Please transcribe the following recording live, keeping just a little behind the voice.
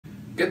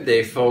Good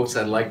day, folks.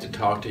 I'd like to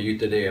talk to you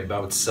today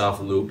about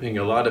self-looping.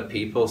 A lot of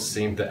people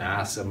seem to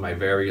ask of my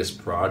various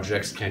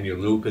projects, can you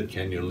loop it,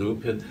 can you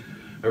loop it?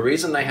 The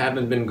reason I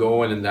haven't been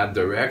going in that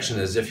direction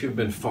is if you've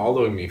been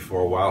following me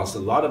for a while, so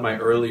a lot of my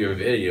earlier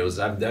videos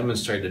I've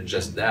demonstrated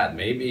just that,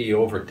 maybe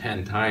over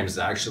 10 times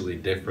actually,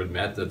 different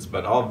methods,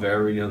 but all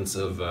variants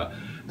of the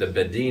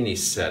Bearden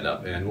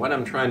setup. And what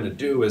I'm trying to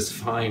do is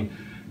find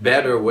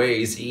better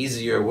ways,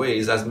 easier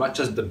ways. As much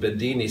as the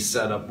Bearden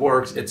setup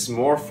works, it's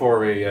more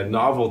for a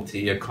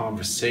novelty, a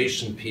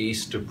conversation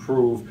piece to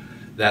prove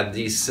that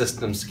these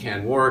systems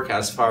can work.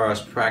 As far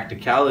as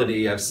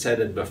practicality, I've said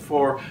it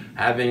before,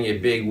 having a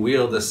big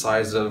wheel the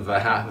size of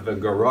half of a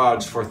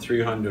garage for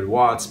 300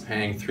 watts,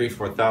 paying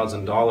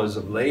 $3,000-4,000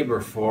 of labor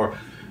for,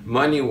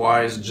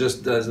 money-wise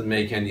just doesn't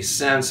make any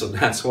sense. So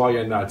that's why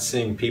you're not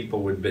seeing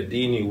people with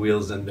Bearden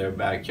wheels in their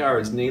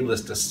backyards.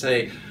 Needless to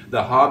say,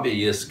 the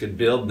hobbyists could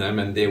build them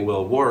and they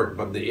will work,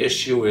 but the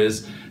issue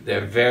is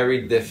they're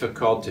very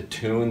difficult to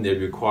tune. They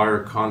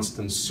require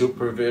constant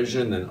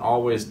supervision and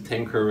always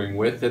tinkering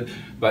with it,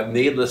 but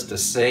needless to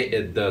say,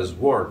 it does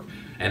work.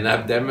 And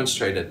I've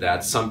demonstrated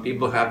that. Some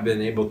people have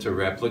been able to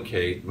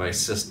replicate my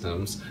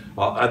systems,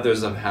 while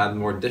others have had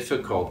more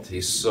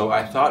difficulties. So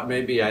I thought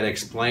maybe I'd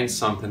explain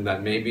something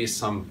that maybe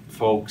some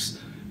folks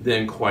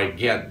didn't quite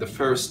get the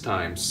first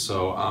time.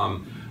 So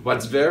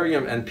what's very,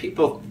 and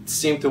people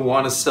seem to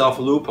want to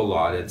self-loop a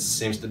lot. It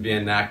seems to be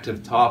an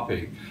active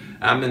topic.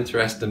 I'm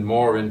interested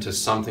more into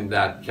something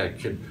that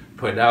could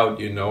put out,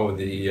 you know,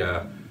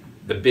 the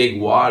big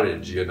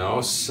wattage, you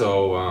know,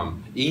 so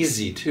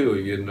easy too,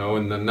 you know,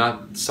 and then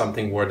not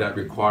something where that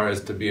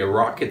requires to be a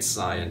rocket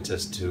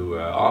scientist to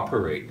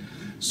operate.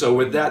 So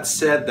with that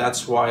said,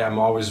 that's why I'm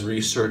always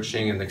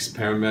researching and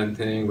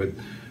experimenting with,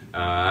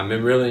 I've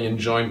been really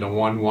enjoying the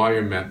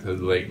one-wire method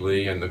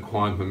lately and the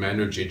quantum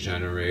energy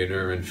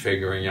generator and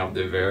figuring out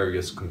the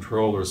various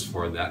controllers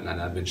for that,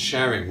 and I've been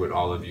sharing with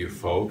all of you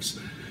folks.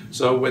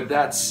 So with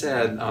that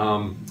said,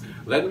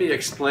 let me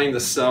explain the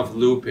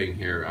self-looping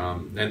here.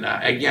 And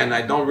again,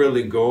 I don't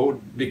really go,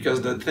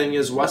 because the thing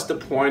is, what's the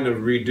point of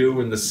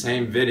redoing the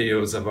same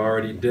videos I've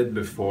already did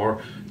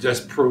before,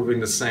 just proving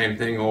the same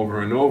thing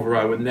over and over?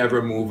 I would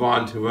never move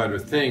on to other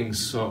things.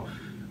 So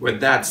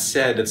with that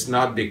said, it's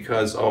not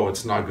because, oh,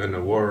 it's not going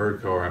to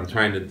work or I'm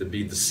trying to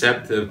be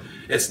deceptive.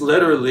 It's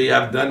literally,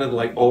 I've done it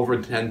like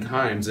over 10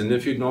 times. And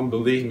if you don't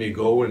believe me,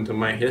 go into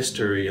my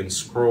history and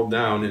scroll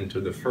down into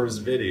the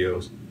first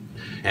videos,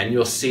 and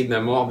you'll see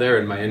them all there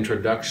in my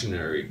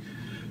introductionary.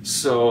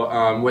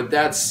 So with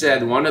that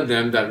said, one of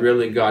them that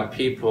really got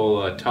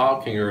people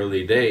talking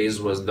early days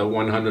was the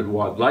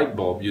 100-watt light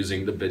bulb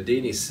using the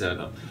Bearden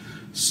setup.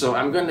 So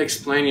I'm going to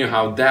explain you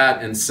how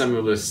that and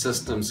similar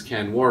systems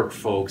can work,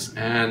 folks.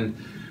 And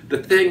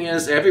the thing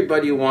is,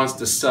 everybody wants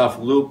to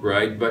self-loop,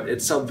 right? But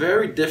it's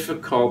very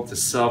difficult to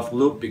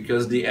self-loop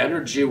because the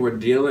energy we're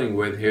dealing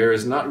with here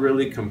is not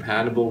really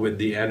compatible with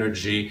the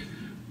energy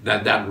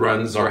that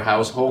runs our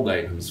household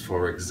items,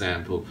 for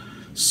example.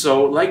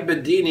 So like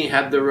Bearden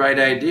had the right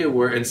idea,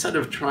 where instead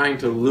of trying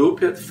to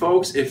loop it,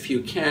 folks, if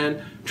you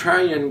can,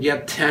 try and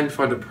get 10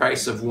 for the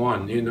price of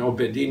one. You know,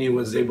 Bearden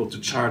was able to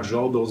charge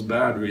all those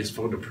batteries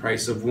for the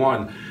price of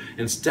one.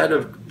 Instead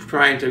of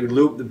trying to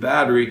loop the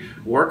battery,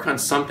 work on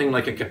something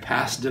like a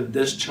capacitive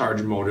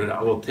discharge motor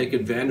that will take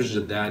advantage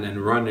of that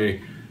and run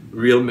a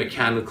real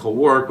mechanical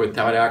work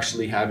without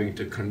actually having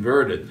to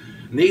convert it.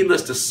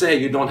 Needless to say,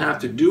 you don't have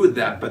to do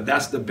that, but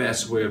that's the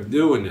best way of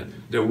doing it.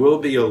 There will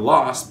be a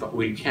loss, but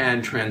we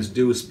can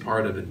transduce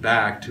part of it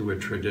back to a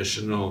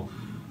traditional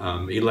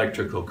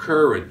electrical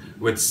current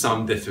with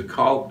some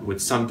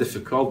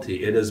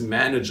difficulty. It is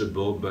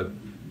manageable, but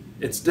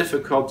it's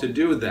difficult to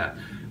do that.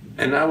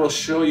 And I will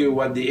show you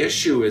what the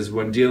issue is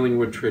when dealing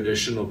with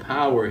traditional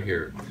power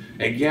here.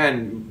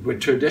 Again, with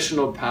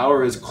traditional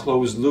power is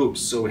closed loops,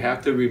 so we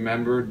have to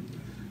remember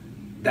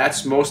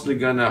that's mostly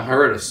going to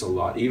hurt us a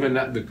lot, even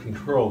at the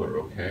controller,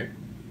 okay?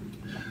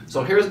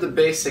 So here's the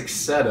basic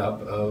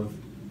setup of,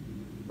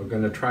 we're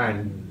going to try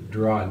and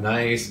draw a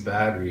nice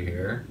battery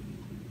here.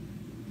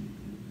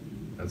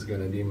 That's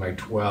going to be my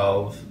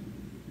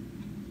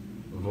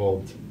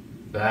 12-volt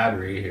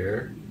battery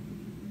here.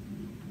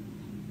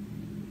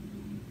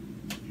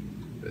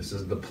 This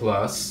is the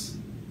plus,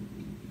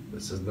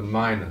 this is the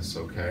minus,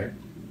 okay?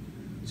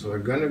 So we're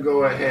going to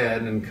go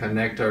ahead and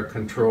connect our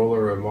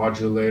controller or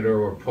modulator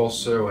or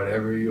pulsar,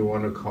 whatever you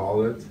want to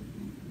call it,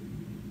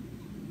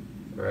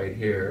 right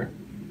here.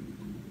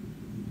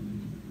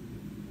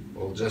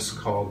 We'll just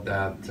call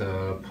that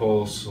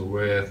pulse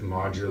width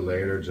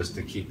modulator just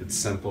to keep it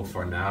simple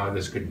for now.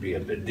 This could be a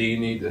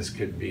Bearden, this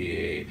could be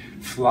a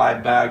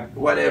flyback,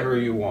 whatever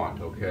you want,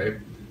 okay?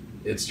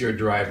 It's your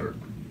driver.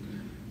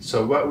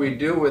 So what we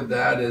do with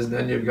that is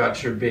then you've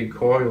got your big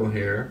coil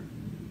here.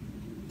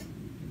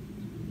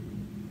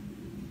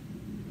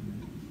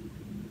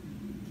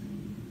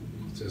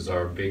 Is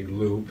our big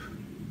loop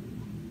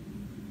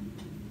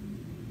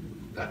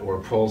that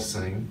we're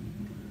pulsing.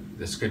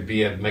 This could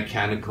be a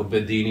mechanical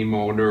Bearden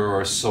motor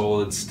or a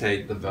solid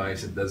state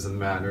device, it doesn't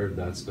matter,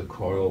 that's the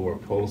coil we're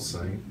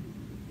pulsing.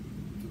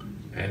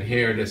 And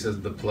here this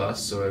is the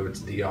plus, so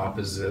it's the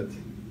opposite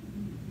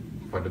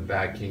for the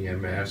back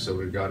EMF. So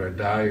we've got our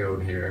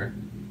diode here.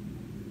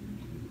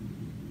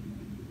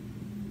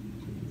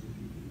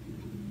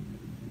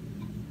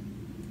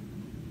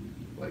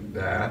 Like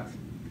that.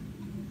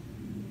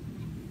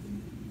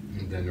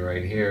 And then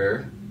right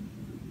here,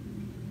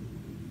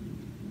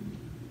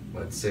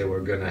 let's say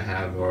we're going to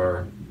have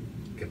our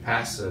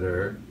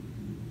capacitor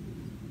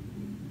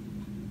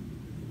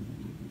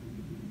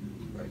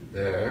right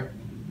there.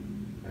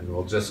 And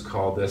we'll just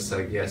call this,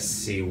 I guess,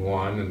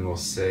 C1, and we'll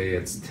say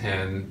it's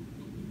 10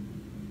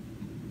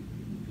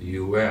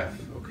 UF,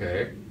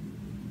 okay?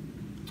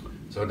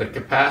 So the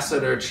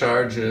capacitor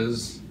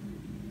charges,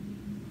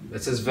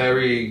 this is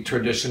very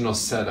traditional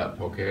setup,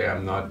 okay?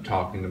 I'm not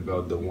talking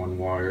about the one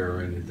wire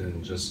or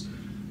anything, just,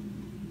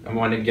 I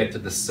want to get to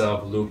the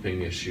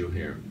self-looping issue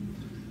here.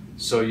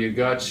 So you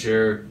got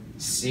your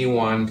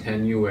C1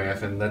 10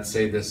 UF, and let's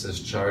say this is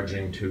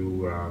charging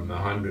to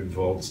 100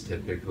 volts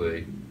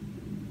typically.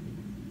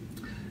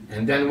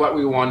 And then what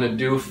we want to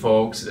do,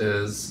 folks,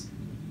 is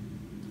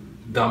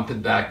dump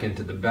it back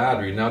into the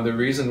battery. Now the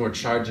reason we're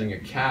charging a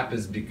cap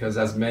is because,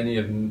 as many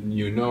of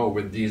you know,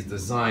 with these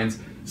designs,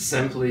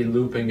 simply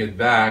looping it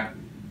back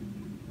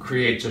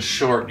creates a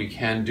short. You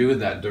can't do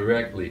that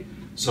directly.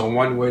 So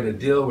one way to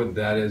deal with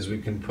that is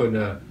we can put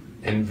an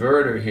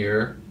inverter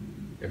here,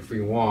 if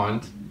we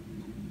want,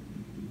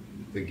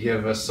 to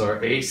give us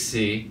our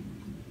AC,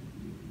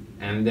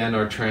 and then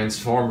our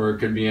transformer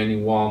could be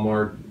any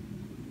Walmart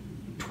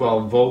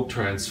 12-volt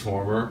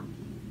transformer,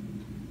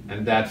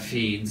 and that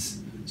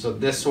feeds. So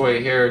this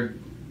way here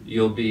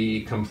you'll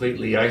be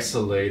completely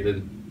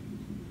isolated,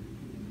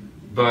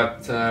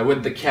 but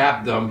with the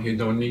cap dump you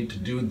don't need to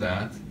do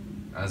that,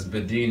 as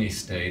Bearden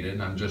stated.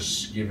 I'm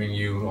just giving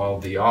you all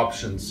the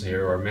options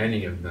here, or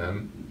many of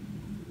them,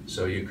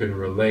 so you can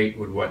relate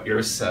with what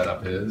your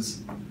setup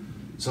is.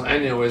 So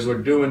anyways, we're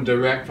doing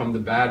direct from the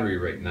battery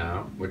right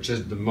now, which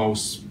is the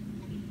most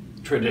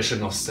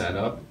traditional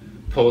setup.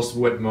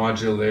 Post-width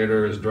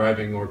modulator is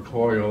driving our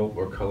coil.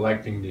 We're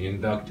collecting the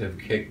inductive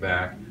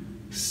kickback.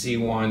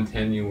 C1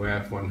 10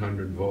 UF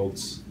 100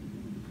 volts.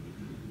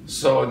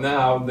 So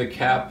now the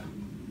cap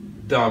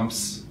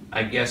dumps.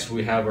 I guess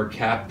we have our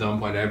cap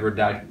dump, whatever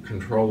that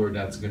controller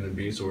that's going to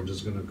be. So we're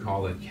just going to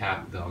call it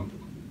cap dump.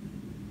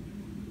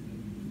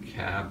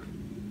 Cap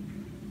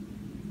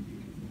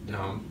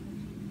dump.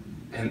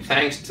 And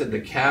thanks to the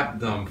cap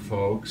dump,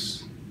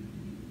 folks,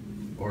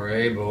 we're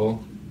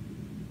able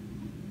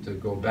to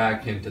go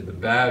back into the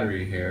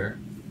battery here.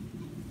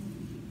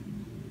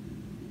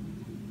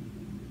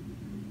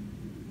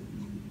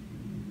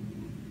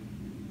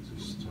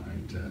 Just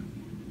trying to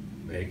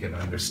make it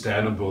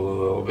understandable a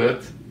little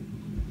bit.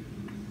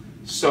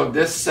 So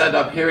this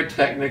setup here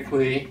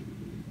technically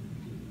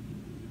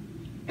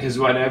is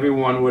what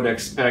everyone would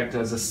expect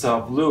as a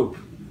self-loop.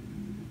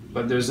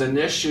 But there's an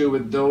issue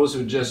with those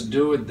who just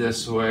do it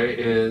this way,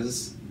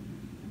 is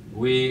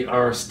we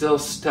are still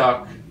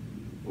stuck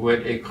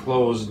with a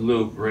closed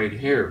loop right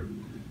here.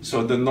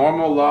 So the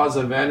normal laws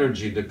of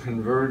energy, the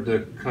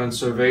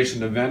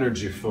conservation of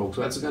energy, folks,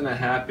 that's going to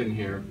happen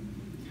here.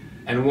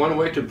 And one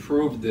way to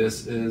prove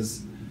this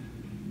is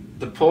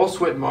the pulse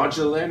width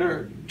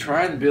modulator.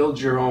 Try and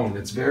build your own.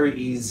 It's very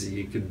easy.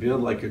 You could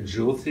build like a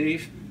jewel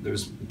thief.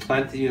 There's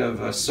plenty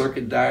of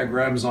circuit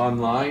diagrams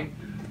online.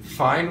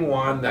 Find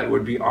one that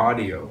would be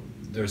audio.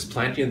 There's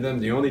plenty of them.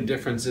 The only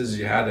difference is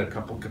you had a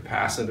couple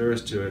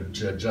capacitors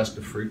to adjust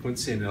the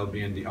frequency, and they'll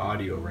be in the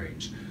audio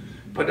range.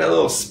 Put a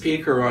little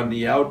speaker on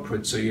the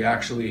output so you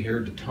actually hear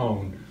the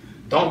tone.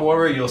 Don't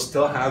worry, you'll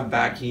still have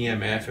back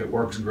EMF. It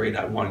works great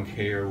at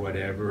 1K or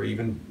whatever,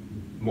 even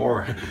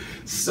more.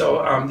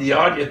 So the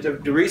audio,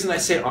 the reason I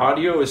say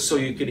audio is so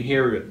you can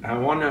hear it. I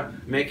want to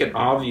make it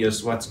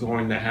obvious what's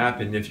going to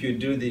happen if you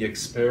do the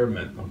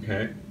experiment,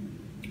 okay?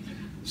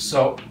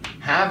 So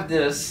have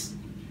this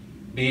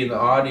be the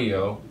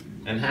audio,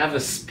 and have a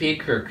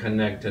speaker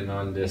connected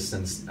on this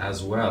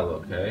as well,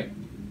 okay?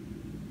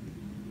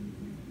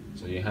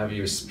 So you have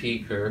your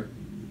speaker,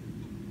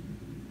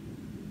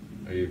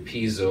 or your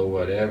piezo,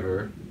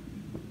 whatever,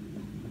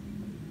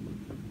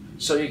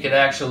 so you can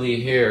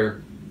actually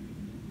hear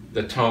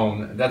the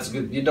tone. That's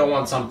good. You don't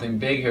want something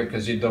big here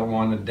because you don't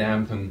want to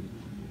dampen.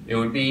 It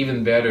would be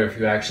even better if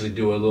you actually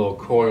do a little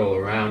coil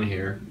around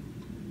here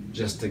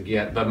just to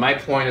get, but my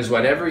point is,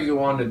 whatever you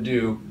want to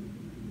do,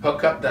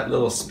 hook up that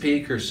little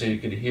speaker so you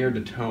can hear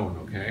the tone,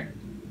 okay?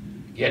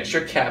 Get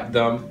your cap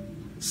dump,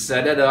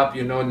 set it up,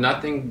 you know,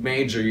 nothing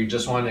major, you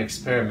just want to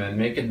experiment.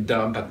 Make it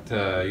dump at,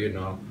 you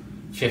know,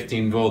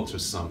 15 volts or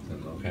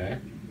something, okay?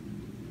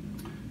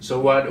 So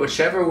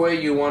whichever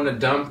way you want to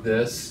dump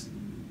this,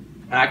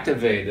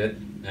 activate it,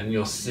 and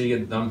you'll see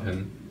it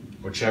dumping,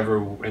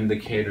 whichever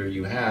indicator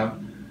you have.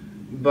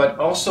 But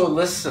also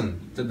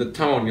listen to the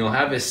tone. You'll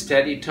have a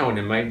steady tone.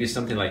 It might be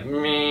something like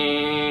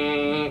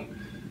meh.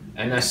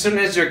 And as soon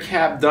as your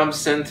cap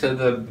dumps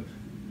into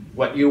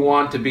what you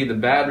want to be the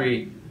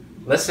battery,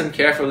 Listen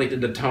carefully to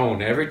the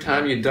tone. Every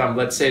time you dump,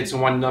 let's say it's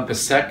 1 dump a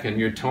second,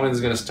 your tone is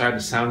going to start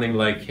sounding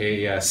like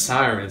a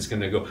siren. It's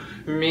going to go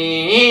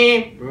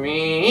me,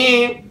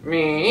 me,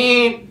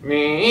 me,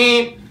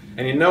 me.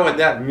 And you know what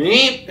that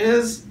me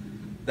is?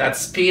 That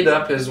speed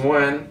up is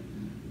when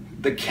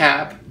the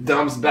cap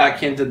dumps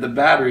back into the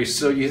battery.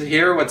 So you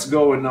hear what's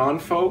going on,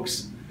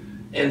 folks?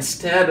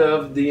 Instead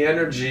of the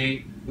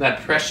energy,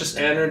 that precious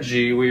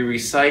energy we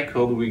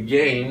recycled, we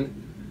gained,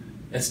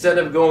 instead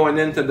of going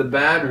into the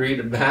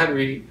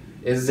battery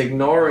is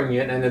ignoring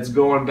it and it's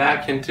going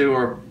back into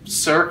our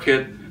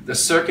circuit. The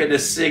circuit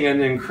is seeing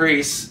an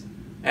increase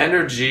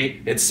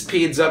energy. It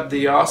speeds up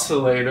the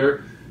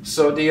oscillator.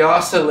 So the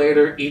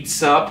oscillator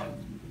eats up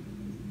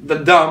the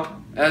dump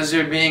as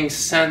you're being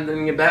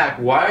sending it back.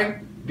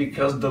 Why?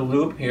 Because the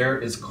loop here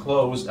is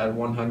closed at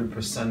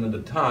 100% of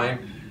the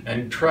time.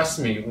 And trust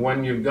me,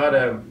 when you've got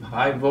a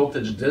high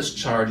voltage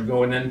discharge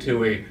going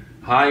into a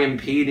high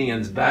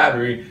impedance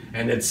battery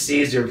and it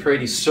sees your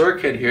pretty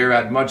circuit here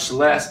at much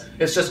less,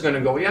 it's just going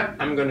to go, yeah,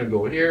 I'm going to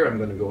go here, I'm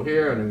going to go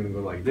here, and I'm going to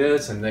go like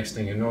this, and next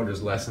thing you know,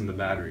 there's less in the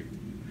battery.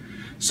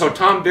 So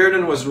Tom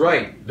Bearden was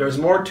right. There's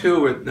more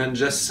to it than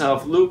just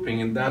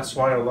self-looping, and that's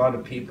why a lot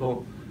of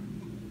people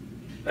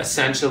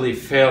essentially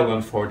fail,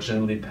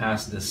 unfortunately,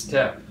 past this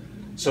step.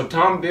 So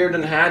Tom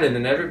Bearden had it,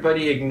 and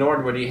everybody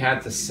ignored what he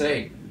had to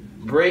say.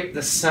 Break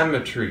the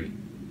symmetry.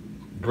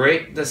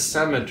 Break the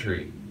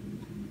symmetry.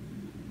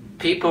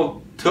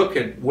 People took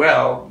it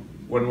well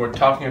when we're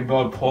talking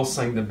about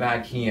pulsing the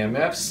back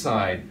EMF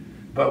side,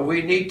 but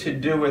we need to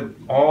do it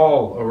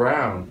all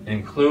around,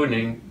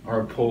 including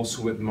our pulse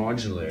width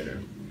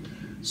modulator.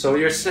 So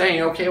you're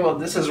saying, okay, well,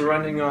 this is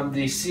running on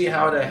DC.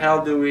 How the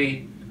hell do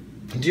we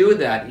do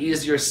that?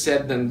 Easier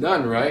said than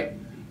done, right?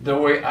 The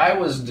way I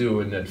was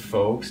doing it,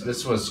 folks,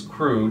 this was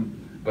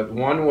crude, but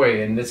one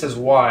way, and this is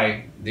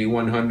why the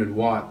 100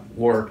 watt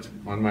worked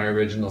on my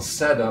original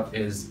setup,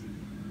 is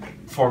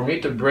for me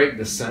to break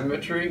the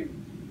symmetry.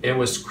 It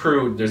was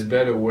crude. There's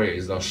better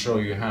ways. I'll show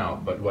you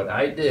how. But what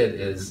I did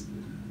is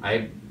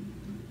I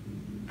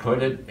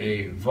put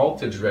a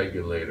voltage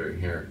regulator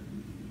here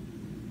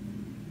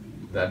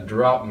that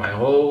dropped my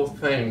whole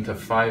thing to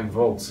 5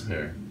 volts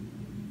here.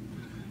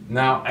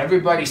 Now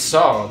everybody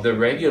saw the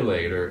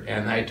regulator,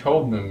 and I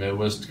told them it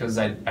was because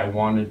I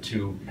wanted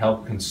to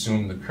help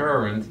consume the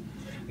current.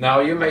 Now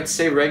you might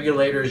say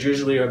regulators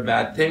usually are a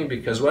bad thing,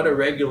 because what a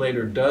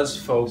regulator does,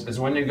 folks, is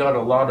when you got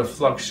a lot of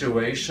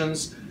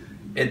fluctuations,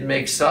 it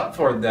makes up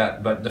for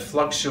that. But the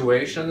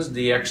fluctuations,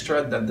 the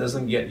extra that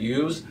doesn't get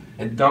used,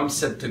 it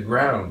dumps it to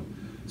ground.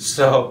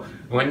 So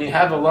when you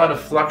have a lot of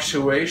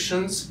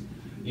fluctuations,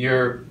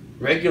 your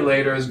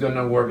regulator is going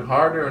to work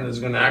harder and is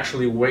going to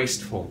actually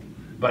wasteful.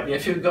 But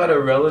if you've got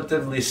a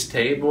relatively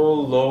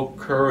stable, low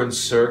current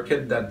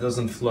circuit that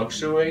doesn't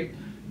fluctuate,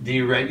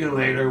 the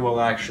regulator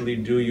will actually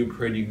do you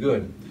pretty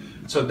good.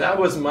 So that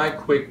was my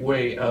quick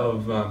way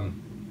of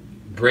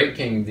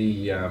breaking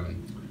the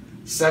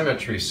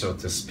symmetry, so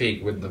to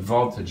speak, with the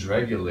voltage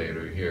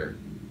regulator here.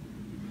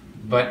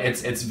 But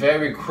it's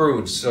very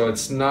crude, so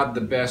it's not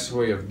the best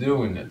way of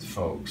doing it,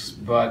 folks.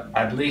 But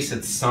at least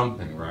it's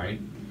something,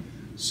 right?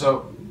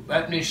 So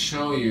let me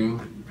show you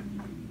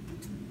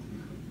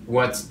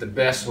what's the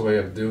best way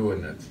of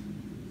doing it.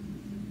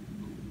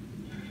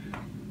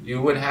 You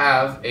would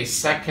have a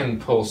second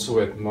pulse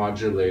width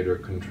modulator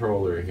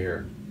controller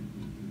here.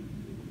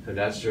 So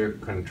that's your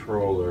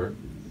controller.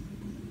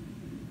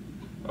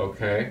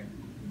 Okay.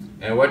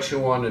 And what you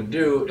want to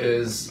do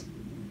is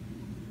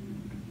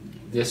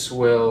this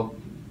will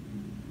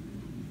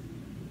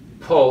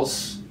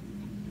pulse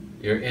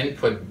your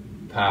input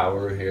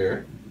power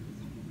here.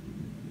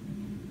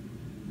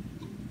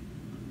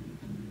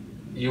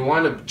 You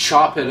want to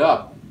chop it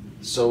up.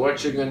 So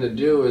what you're going to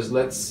do is,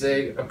 let's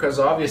say, because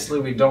obviously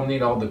we don't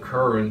need all the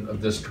current of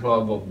this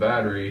 12 volt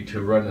battery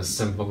to run a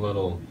simple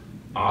little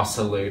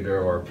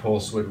oscillator or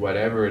pulse width,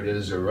 whatever it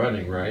is you're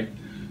running, right?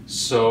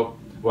 So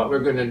what we're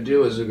going to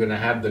do is we're going to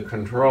have the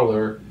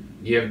controller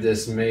give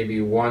this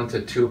maybe 1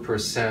 to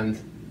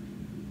 2%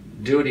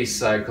 duty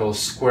cycle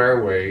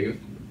square wave.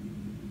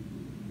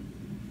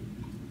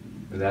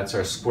 And that's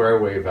our square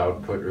wave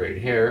output right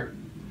here.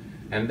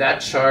 And that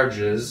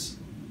charges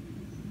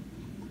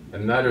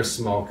another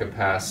small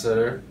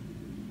capacitor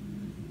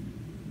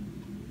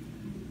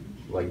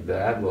like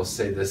that. We'll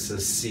say this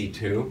is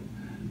C2,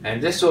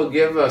 and this will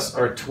give us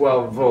our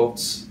 12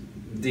 volts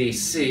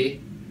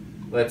DC.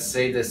 Let's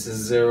say this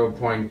is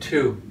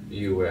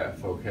 0.2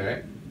 UF,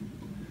 okay?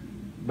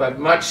 But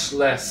much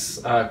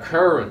less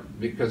current,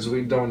 because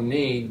we don't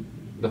need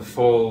the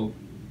full,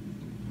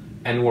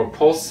 and we're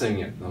pulsing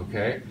it,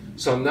 okay?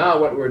 So now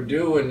what we're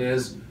doing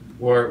is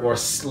we're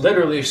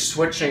literally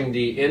switching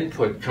the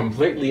input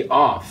completely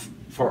off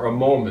for a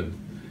moment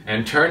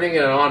and turning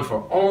it on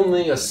for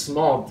only a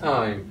small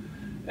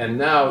time. And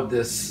now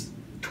this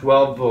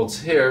 12 volts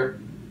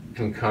here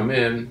can come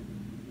in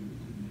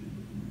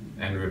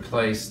and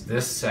replace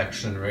this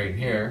section right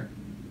here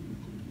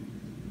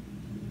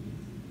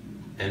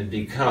and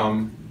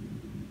become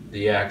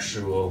the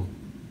actual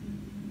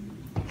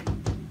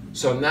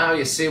So now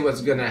you see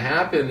what's going to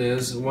happen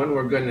is when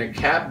we're going to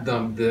cap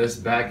dump this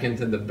back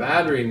into the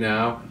battery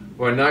now,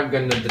 we're not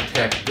going to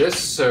detect this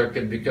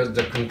circuit because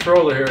the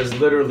controller here is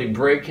literally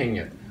breaking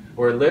it.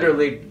 We're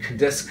literally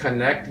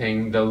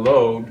disconnecting the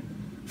load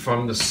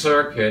from the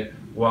circuit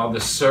while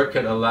the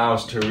circuit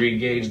allows to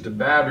regauge the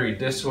battery.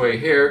 This way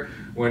here,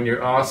 when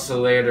your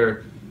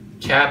oscillator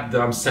cap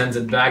dump sends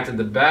it back to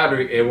the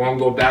battery, it won't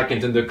go back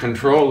into the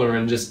controller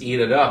and just eat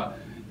it up.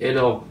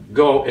 It'll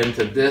go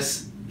into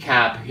this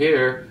cap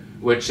here,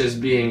 which is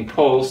being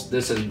pulsed.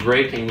 This is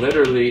breaking,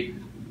 literally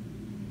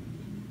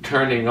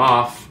turning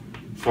off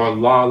for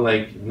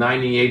like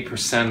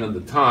 98% of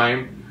the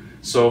time.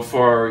 So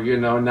for, you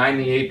know,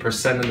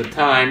 98% of the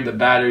time, the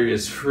battery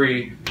is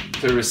free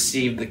to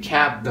receive the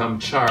cap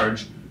dump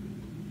charge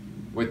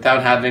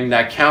without having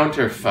that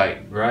counter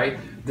fight, right?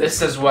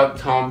 This is what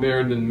Tom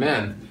Bearden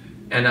meant.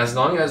 And as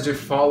long as you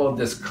follow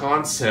this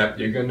concept,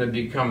 you're going to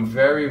become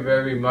very,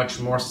 very much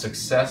more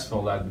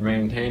successful at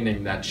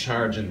maintaining that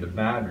charge in the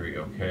battery,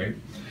 okay?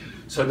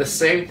 So the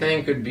same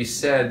thing could be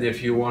said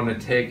if you want to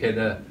take it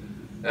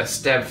a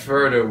step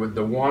further with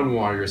the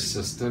one-wire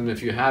system.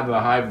 If you have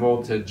a high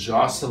voltage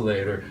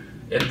oscillator,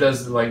 it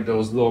does like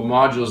those little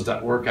modules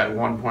that work at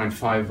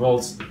 1.5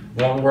 volts,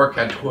 won't work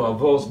at 12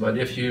 volts, but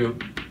if you,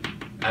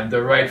 at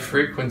the right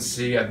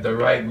frequency, at the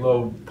right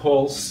low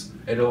pulse,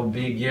 it'll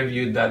give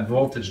you that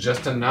voltage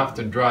just enough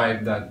to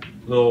drive that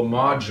little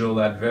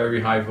module at very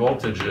high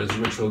voltages,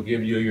 which will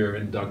give you your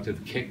inductive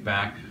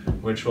kickback,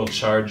 which will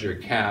charge your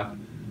cap.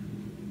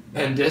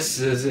 And this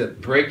is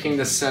it, breaking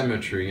the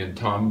symmetry in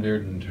Tom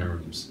Bearden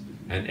terms,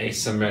 and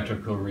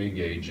asymmetrical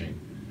regauging.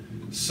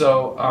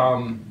 So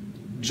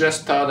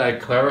just thought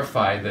I'd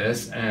clarify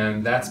this,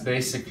 and that's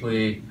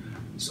basically,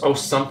 oh,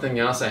 something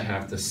else I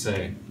have to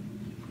say.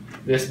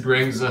 This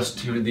brings us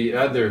to the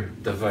other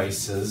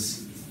devices.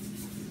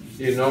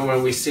 You know,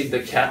 when we see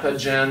the kappa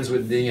gens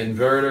with the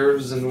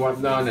inverters and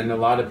whatnot, and a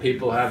lot of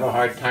people have a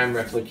hard time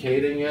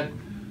replicating it.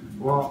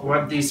 Well,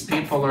 what these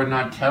people are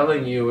not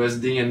telling you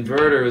is the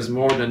inverter is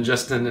more than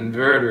just an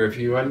inverter. If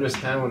you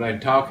understand what I'm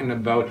talking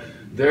about,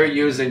 they're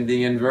using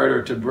the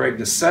inverter to break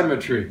the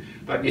symmetry.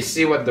 But you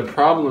see what the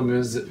problem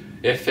is,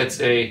 if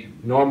it's a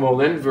normal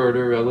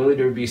inverter, it'll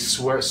either be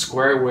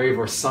square wave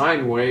or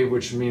sine wave,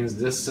 which means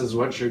this is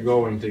what you're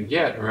going to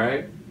get,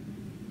 right?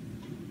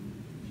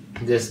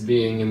 This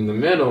being in the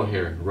middle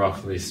here,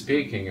 roughly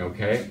speaking,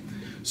 okay?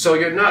 So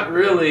you're not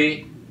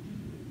really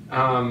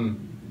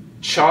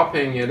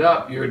chopping it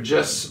up, you're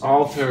just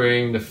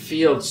altering the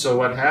field. So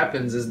what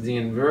happens is the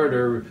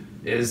inverter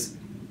is,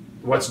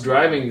 what's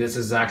driving this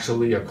is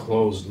actually a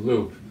closed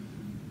loop.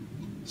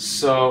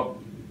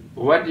 So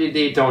what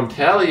they don't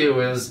tell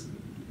you is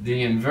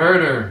the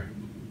inverter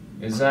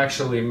is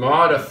actually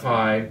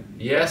modified.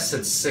 Yes,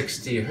 it's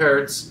 60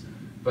 Hertz,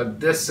 but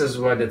this is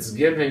what it's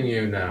giving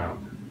you now.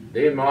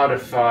 They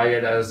modify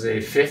it as a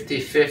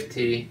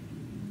 50-50,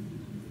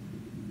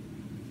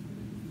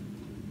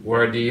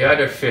 where the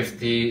other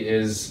 50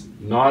 is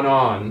not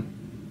on,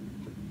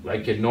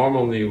 like it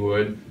normally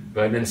would,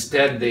 but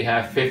instead they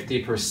have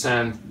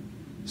 50%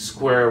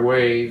 square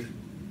wave,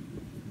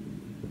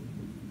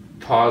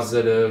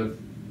 positive,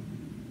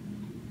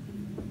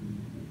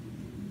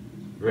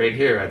 right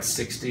here at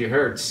 60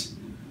 Hertz.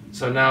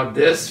 So now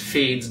this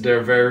feeds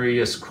their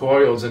various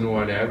coils and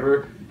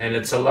whatever, and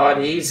it's a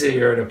lot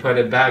easier to put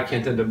it back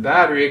into the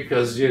battery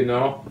because, you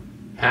know,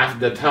 half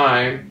the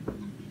time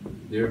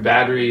your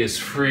battery is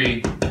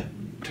free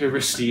to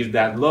receive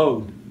that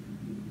load.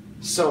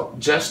 So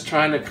just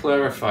trying to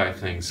clarify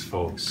things,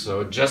 folks.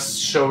 So just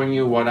showing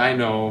you what I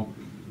know.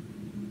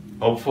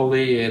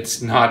 Hopefully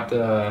it's not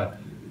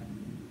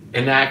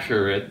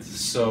inaccurate.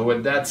 So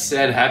with that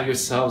said, have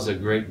yourselves a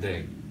great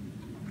day.